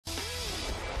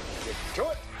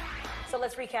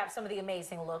let's recap some of the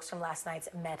amazing looks from last night's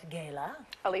Met Gala.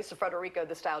 Elisa Federico,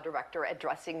 the style director at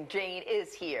Dressing Jane,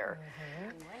 is here.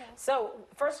 So,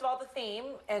 first of all, the theme,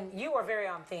 and you are very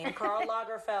on theme, Karl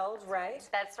Lagerfeld, right?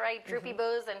 That's right, droopy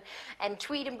bows and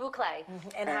tweed and boucle.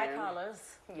 And high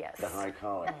collars. Yes. The high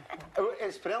collar.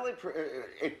 Is Penelope,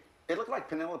 it looked like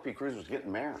Penelope Cruz was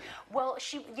getting married. Well,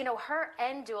 she, you know, her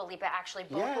and Dua Lipa actually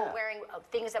both were wearing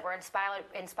things that were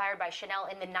inspired by Chanel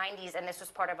in the 90s, and this was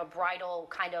part of a bridal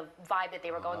kind of vibe that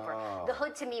they were going for. The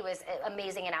hood to me was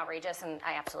amazing and outrageous, and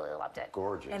I absolutely loved it.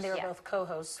 Gorgeous. And they were both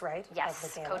co-hosts, right?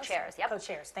 Yes, co-chairs. Yep.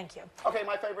 Co-chairs, thank you. Okay,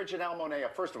 my favorite Janelle Monáe.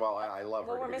 First of all, I love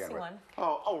her. Well, we're to begin missing with. one.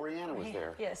 Oh, Rihanna was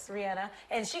there. Yes, Rihanna.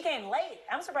 And she came late.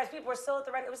 I'm surprised people were still at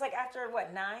the red. It was like after,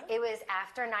 what, 9? It was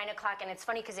after 9 o'clock, and it's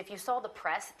funny because if you saw the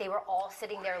press, they were all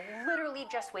sitting there literally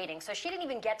just waiting. So she didn't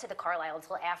even get to the Carlisle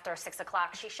until after 6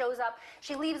 o'clock. She shows up,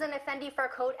 she leaves in a Fendi fur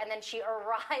coat, and then she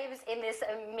arrives in this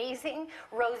amazing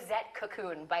rosette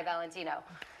cocoon by Valentino.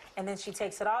 And then she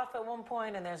takes it off at one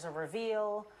point, and there's a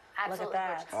reveal. Absolutely Look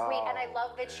at that. sweet. And I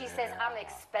love that she says, "I'm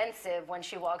expensive" when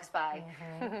she walks by.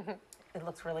 It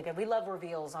looks really good. We love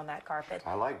reveals on that carpet.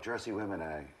 I like dressy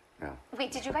women. Yeah.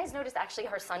 Wait, did you guys notice actually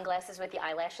her sunglasses with the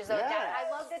eyelashes? Yes. I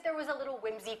love that there was a little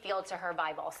whimsy feel to her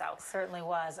vibe also. Certainly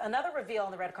was. Another reveal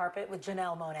on the red carpet with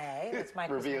Janelle Monáe. It's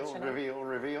Mike was mentioning.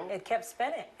 reveal. It kept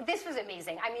spinning. This was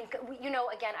amazing. I mean, you know,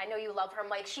 again, I know you love her,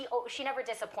 Mike. She never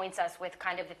disappoints us with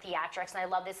kind of the theatrics, and I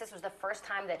love this. This was the first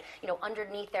time that, you know,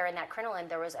 underneath there in that crinoline,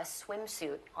 there was a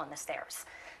swimsuit on the stairs.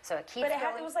 So it keeps going.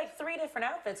 It was like 3 different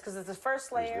outfits because it's the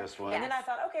first layer. this one. And then I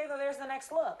thought, okay, well, there's the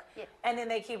next look. Yeah. And then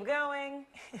they keep going.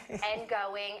 And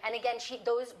going. And again,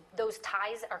 those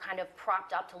ties are kind of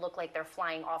propped up to look like they're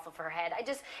flying off of her head.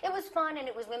 It was fun and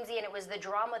it was whimsy and it was the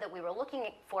drama that we were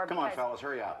looking for. Come on, fellas,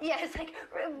 hurry up. Yeah, it's like,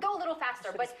 go a little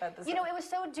faster. But, you know, it was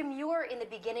so demure in the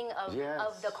beginning of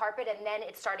the carpet, and then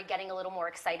it started getting a little more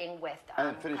exciting with... and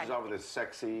it finishes off with this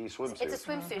sexy swimsuit. It's a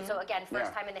swimsuit, so again,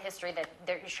 first time in the history that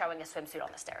they're showing a swimsuit on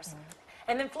the stairs.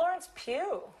 And then Florence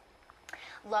Pugh.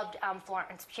 Loved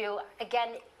Florence Pugh.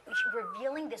 Again,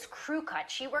 revealing this crew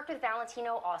cut. She worked with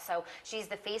Valentino also. She's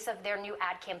the face of their new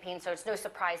ad campaign, so it's no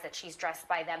surprise that she's dressed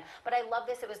by them. But I love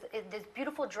this. It was this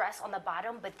beautiful dress on the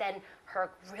bottom, but then her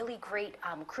really great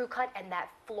crew cut and that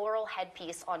floral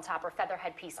headpiece on top, or feather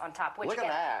headpiece on top. Which Look at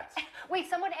that. Wait,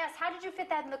 someone asked, how did you fit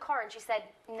that in the car? And she said,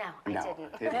 no, I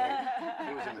didn't. It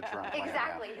was in the trunk.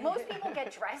 Exactly. Most people get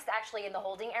dressed actually in the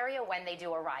holding area when they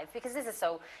do arrive, because this is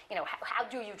so, you know, how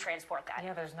do you transport that?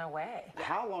 Yeah, there's no way.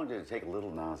 How long did it take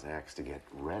Little Nas X to get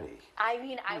ready? I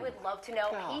mean, I would love to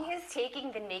know. God. He is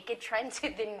taking the naked trend to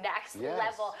the next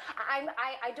level.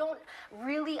 I don't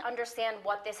really understand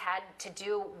what this had to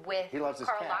do with Karl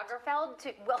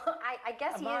Lagerfeld. Well, I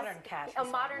guess he is a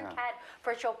modern cat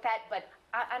for Chopette, but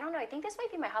I don't know. I think this might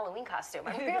be my Halloween costume.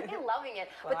 I'm really loving it.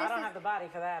 Well, but I don't have the body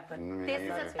for that. But this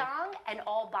is a thong and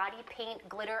all body paint,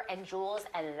 glitter, and jewels,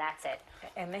 and that's it.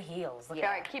 And the heels. All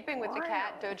right, keeping with the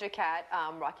cat, Doja Cat,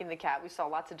 rocking the cat. We saw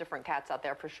lots of different cats out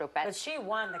there for Chopette. But she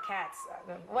won the cats.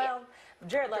 Well,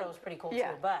 Jared Leto was pretty cool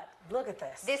too. But look at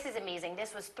this. This is amazing.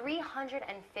 This was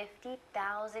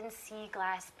 350,000 sea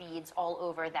glass beads all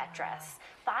over that dress.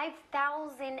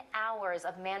 5,000 hours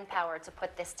of manpower to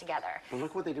put this together. But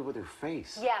look what they did with her face.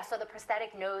 Yeah, so the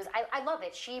prosthetic nose, I love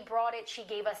it. She brought it, she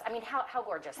gave us, I mean, how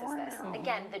gorgeous is this?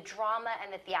 Again, the drama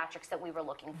and the theatrics that we were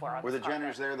looking for on Were the this carpet.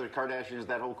 Jenners there, the Kardashians,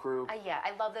 that whole crew? Yeah,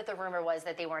 I love that the rumor was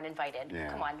that they weren't invited. Yeah.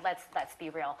 Come on, let's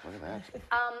be real. Look at that.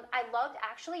 I loved,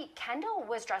 actually, Kendall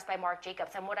was dressed by Marc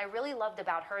Jacobs, and what I really loved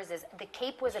about hers is the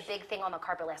cape was a big thing on the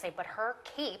carpet last night, but her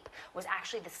cape was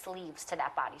actually the sleeves to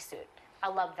that bodysuit. I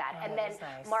love that. And then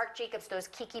Marc Jacobs, those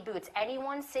Kiki boots.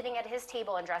 Anyone sitting at his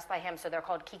table and dressed by him, so they're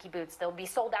called Kiki boots. They'll be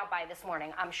sold out by this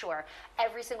morning, I'm sure.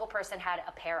 Every single person had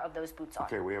a pair of those boots on.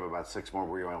 Okay, we have about 6 more.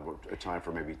 We have time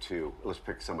for maybe 2. Let's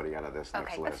pick somebody out of this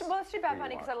next list. Well, let's do Bad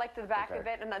Bunny because I like the back of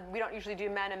it, and we don't usually do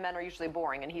men, and men are usually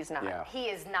boring, and he's not. Yeah. He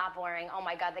is not boring. Oh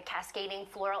my God, the cascading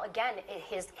floral. Again,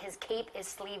 his cape is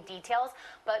sleeve details,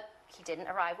 but he didn't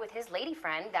arrive with his lady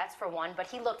friend, that's for one, but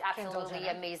he looked absolutely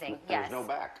amazing. There's no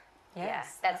back.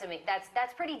 Yes, that's amazing.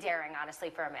 That's pretty daring, honestly,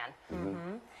 for a man.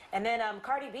 And then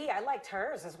Cardi B, I liked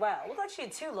hers as well. It looked like she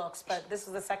had 2 looks, but this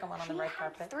is the second one on the red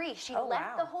carpet. 3. She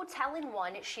left the hotel in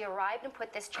one. She arrived and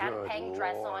put this Champagne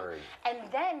dress on.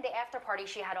 And then the after party,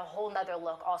 she had a whole nother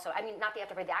look also. I mean, not the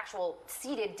after party, the actual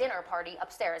seated dinner party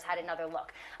upstairs had another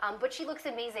look. But she looks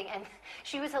amazing. And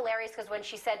she was hilarious because when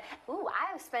she said, ooh,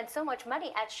 I have spent so much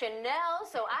money at Chanel,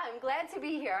 so I'm glad to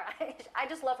be here. I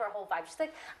just love her whole vibe. She's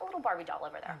like a little Barbie doll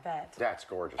over there. I bet. That's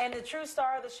gorgeous. And the true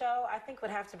star of the show, I think,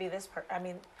 would have to be this I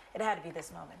mean, it had to be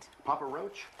this moment. Papa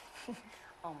Roach?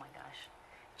 Oh my gosh.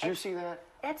 Did you see that?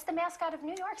 That's the mascot of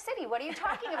New York City. What are you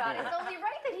talking about? It's only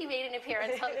right that he made an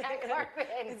appearance on that carpet.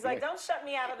 It's like, don't shut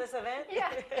me out of this event. Yeah,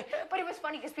 but it was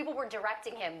funny because people were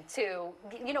directing him to,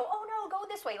 you know, oh no, go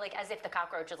this way, like as if the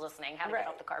cockroach is listening, how to Right. get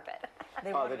off the carpet.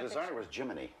 They Oh, wanted the a designer was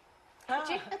Jiminy.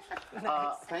 picture.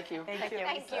 Thank you. Thank you.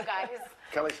 Thank you guys.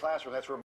 Kelly's Classroom, that's where